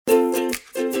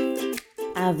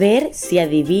A ver si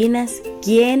adivinas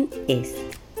quién es.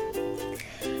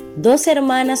 Dos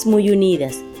hermanas muy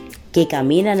unidas que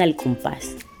caminan al compás,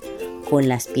 con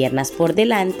las piernas por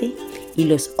delante y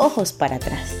los ojos para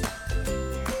atrás.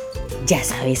 ¿Ya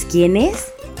sabes quién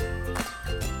es?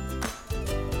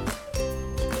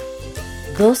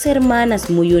 Dos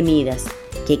hermanas muy unidas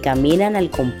que caminan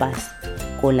al compás,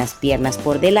 con las piernas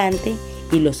por delante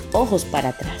y los ojos para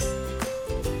atrás.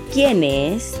 ¿Quién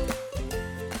es?